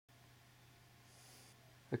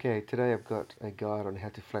Okay, today I've got a guide on how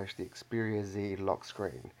to flash the Xperia Z lock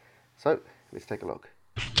screen. So, let's take a look.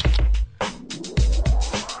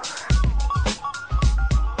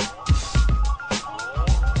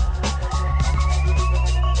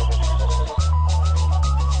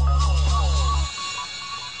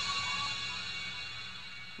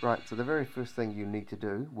 Right, so the very first thing you need to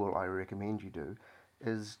do, well I recommend you do,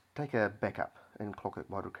 is take a backup in Clockwork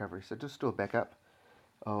Mod Recovery. So just do a backup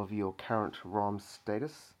of your current ROM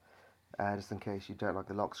status, just in case you don't like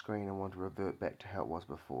the lock screen and want to revert back to how it was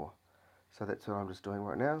before. So that's what I'm just doing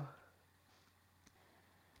right now.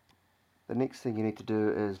 The next thing you need to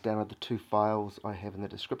do is download the two files I have in the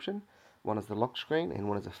description. One is the lock screen and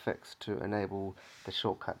one is a fix to enable the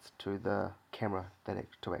shortcuts to the camera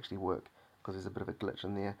to actually work, because there's a bit of a glitch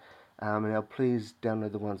in there. Now please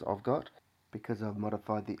download the ones I've got, because I've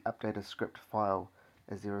modified the updated script file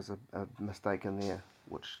as there is a mistake in there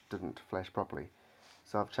which didn't flash properly.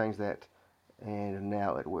 So I've changed that and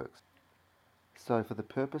now it works. So for the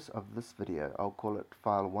purpose of this video, I'll call it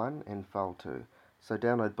file 1 and file 2. So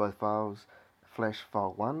download both files, flash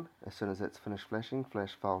file 1, as soon as it's finished flashing,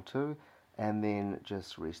 flash file 2, and then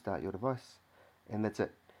just restart your device. And that's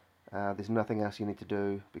it. There's nothing else you need to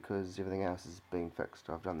do because everything else is being fixed.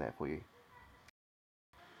 I've done that for you.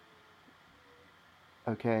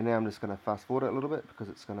 Okay, now I'm just going to fast forward it a little bit because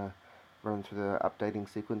it's going to run through the updating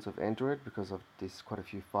sequence of Android, because there's quite a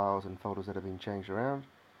few files and folders that have been changed around.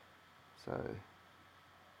 So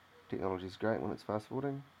technology is great when it's fast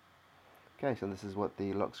forwarding. Okay, so this is what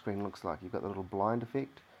the lock screen looks like. You've got the little blind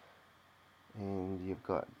effect, and you've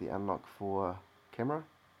got the unlock for camera,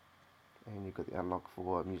 and you've got the unlock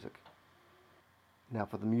for music. Now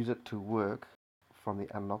for the music to work from the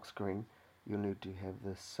unlock screen, you'll need to have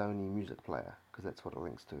the Sony music player, because that's what it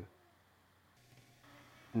links to.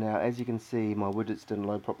 Now as you can see, my widgets didn't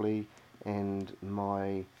load properly and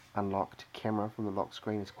my unlocked camera from the lock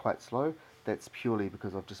screen is quite slow. That's purely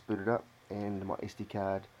because I've just booted up and my SD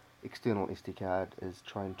card, external SD card, is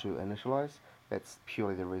trying to initialize. That's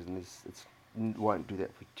purely the reason. It won't do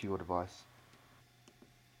that to your device.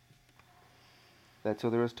 That's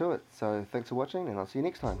all there is to it. So thanks for watching and I'll see you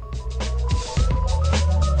next time.